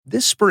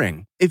This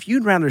spring, if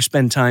you'd rather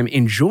spend time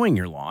enjoying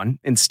your lawn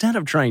instead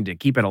of trying to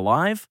keep it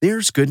alive,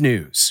 there's good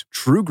news.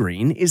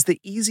 TruGreen is the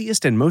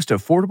easiest and most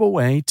affordable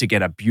way to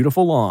get a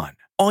beautiful lawn.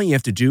 All you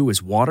have to do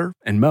is water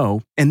and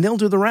mow, and they'll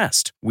do the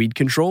rest. Weed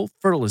control,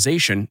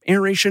 fertilization,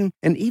 aeration,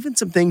 and even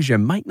some things you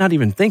might not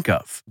even think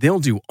of. They'll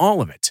do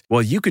all of it,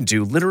 while you can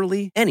do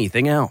literally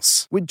anything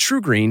else. With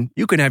TruGreen,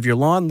 you can have your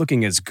lawn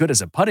looking as good as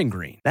a putting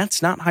green.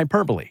 That's not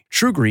hyperbole.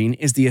 TruGreen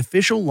is the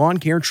official lawn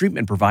care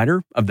treatment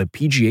provider of the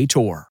PGA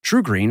Tour.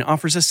 TruGreen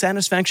offers a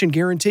satisfaction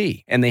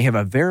guarantee, and they have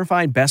a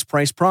verified best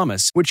price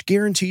promise, which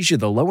guarantees you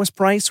the lowest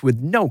price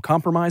with no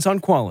compromise on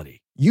quality.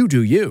 You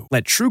do you.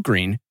 Let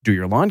TruGreen do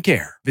your lawn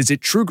care. Visit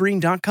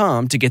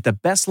TruGreen.com to get the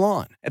best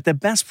lawn at the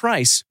best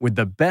price with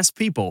the best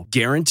people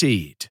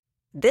guaranteed.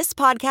 This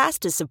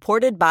podcast is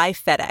supported by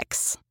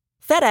FedEx.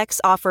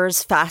 FedEx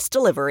offers fast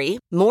delivery,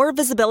 more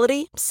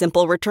visibility,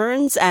 simple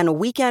returns, and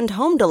weekend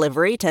home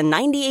delivery to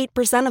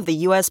 98% of the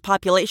U.S.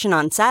 population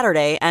on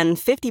Saturday and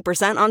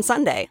 50% on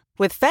Sunday.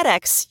 With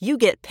FedEx, you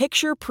get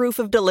picture proof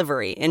of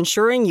delivery,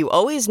 ensuring you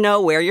always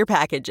know where your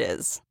package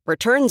is.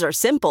 Returns are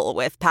simple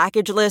with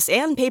packageless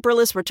and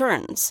paperless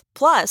returns.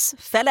 Plus,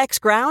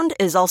 FedEx Ground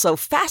is also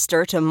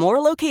faster to more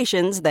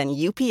locations than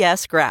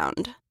UPS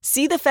Ground.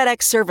 See the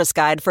FedEx service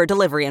guide for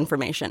delivery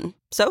information.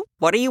 So,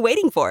 what are you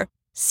waiting for?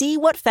 See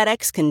what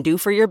FedEx can do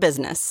for your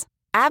business.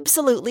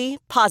 Absolutely,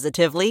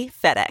 positively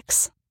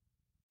FedEx.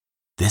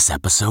 This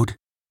episode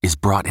is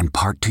brought in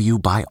part to you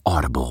by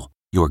Audible,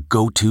 your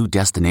go-to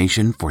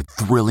destination for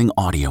thrilling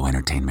audio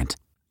entertainment.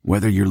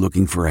 Whether you're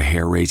looking for a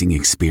hair-raising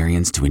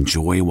experience to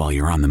enjoy while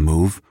you're on the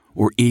move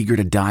or eager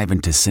to dive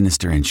into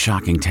sinister and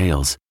shocking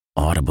tales,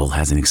 Audible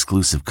has an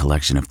exclusive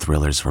collection of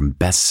thrillers from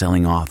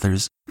best-selling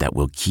authors that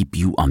will keep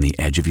you on the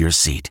edge of your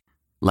seat.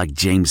 Like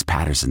James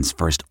Patterson's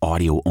first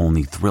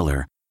audio-only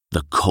thriller,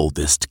 The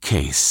Coldest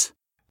Case.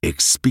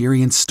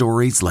 Experience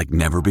stories like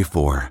never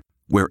before,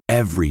 where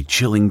every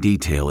chilling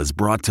detail is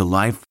brought to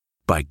life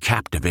by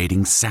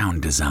captivating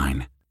sound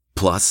design.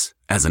 Plus,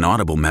 as an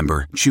Audible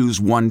member, choose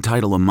one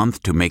title a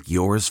month to make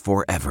yours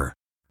forever.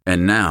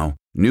 And now,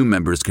 new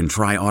members can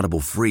try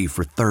Audible free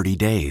for 30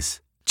 days.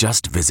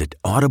 Just visit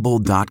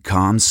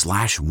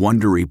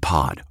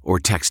audible.com/WonderyPod or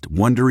text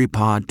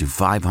WonderyPod to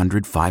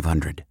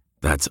 500-500.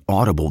 That's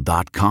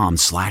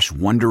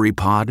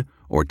audible.com/WonderyPod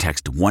or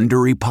text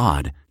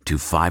WonderyPod to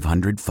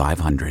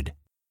 500-500.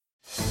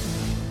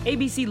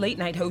 ABC Late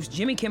Night host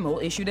Jimmy Kimmel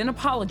issued an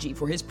apology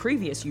for his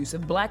previous use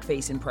of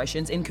blackface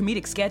impressions in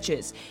comedic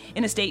sketches.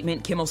 In a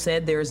statement, Kimmel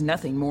said, "There is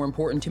nothing more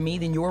important to me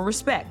than your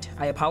respect.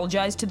 I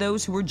apologize to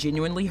those who were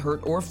genuinely hurt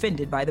or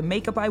offended by the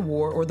makeup I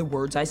wore or the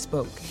words I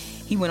spoke."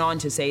 He went on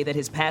to say that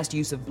his past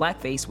use of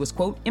blackface was,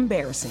 quote,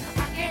 embarrassing.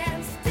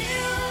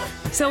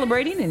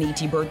 Celebrating an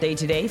E.T. birthday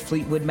today,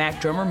 Fleetwood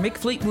Mac drummer Mick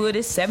Fleetwood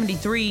is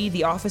 73,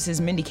 The Office's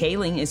Mindy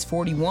Kaling is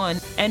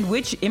 41, and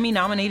which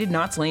Emmy-nominated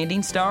Knots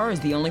Landing star is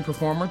the only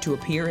performer to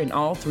appear in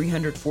all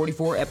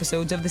 344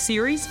 episodes of the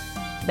series?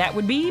 That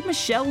would be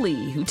Michelle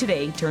Lee, who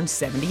today turns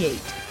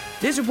 78.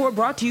 This report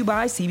brought to you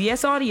by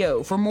CBS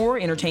Audio. For more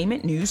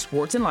entertainment, news,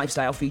 sports, and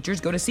lifestyle features,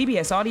 go to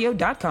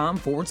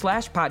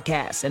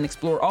cbsaudio.com/podcasts and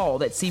explore all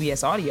that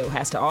CBS Audio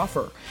has to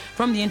offer.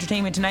 From the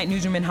Entertainment Tonight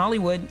newsroom in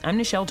Hollywood, I'm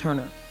Nichelle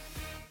Turner.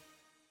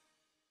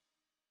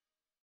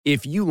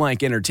 If you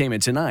like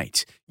Entertainment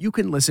Tonight, you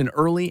can listen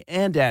early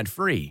and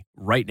ad-free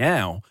right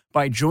now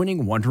by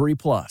joining Wondery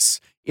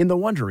Plus in the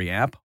Wondery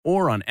app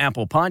or on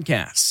Apple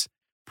Podcasts.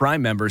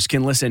 Prime members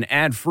can listen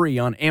ad-free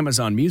on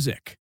Amazon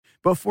Music.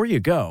 Before you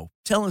go,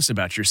 tell us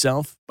about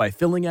yourself by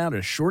filling out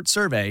a short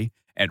survey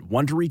at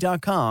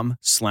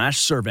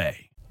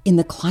Wondery.com/survey. In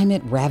the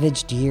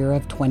climate-ravaged year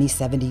of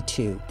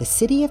 2072, the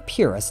city of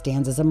Pura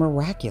stands as a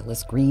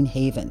miraculous green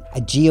haven, a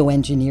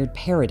geoengineered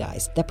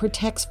paradise that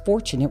protects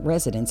fortunate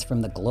residents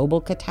from the global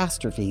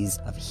catastrophes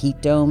of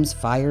heat domes,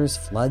 fires,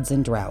 floods,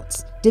 and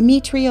droughts.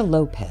 Demetria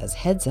Lopez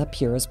heads up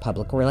Pura's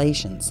public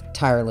relations,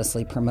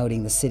 tirelessly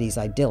promoting the city's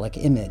idyllic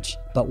image.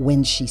 But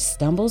when she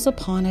stumbles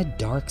upon a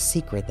dark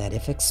secret that,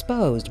 if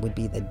exposed, would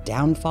be the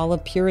downfall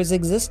of Pura's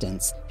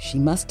existence, she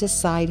must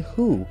decide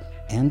who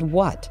and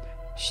what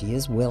she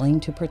is willing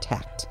to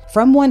protect.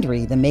 From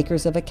Wondery, the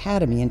makers of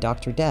Academy and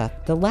Dr. Death,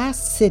 The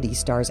Last City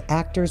stars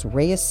actors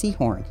Reyes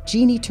Sehorn,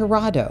 Jeannie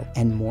Torrado,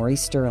 and Maury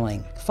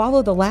Sterling.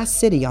 Follow The Last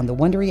City on the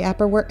Wondery app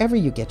or wherever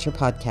you get your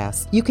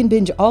podcasts. You can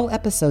binge all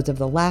episodes of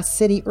The Last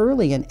City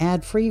early and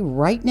ad-free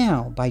right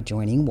now by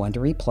joining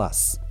Wondery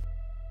Plus.